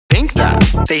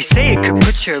that? They say it could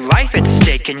put your life at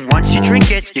stake, and once you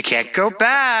drink it, you can't go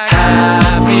back.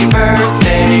 Happy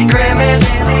birthday, Grimace.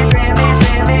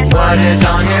 What is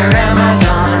on your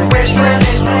Amazon wish list?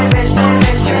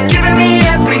 You've given me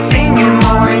everything and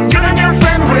more, and you're the new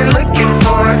friend we're looking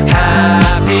for.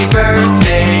 Happy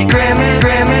birthday,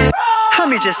 Grimace. Let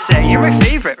me just say, you're my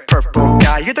favorite purple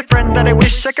guy. You're the friend that I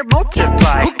wish I could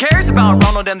multiply. Who cares about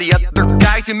Ronald and the other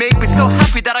guys? You make me so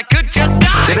happy that I could just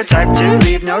die. You're the type to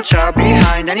leave no child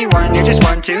behind. Anyone, you're just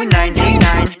 1 to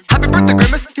 99. Happy birthday,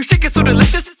 Grimace. Your shake is so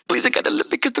delicious. Please, I gotta live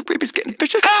because the baby's getting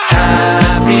vicious.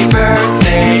 Happy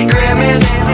birthday, Grimace.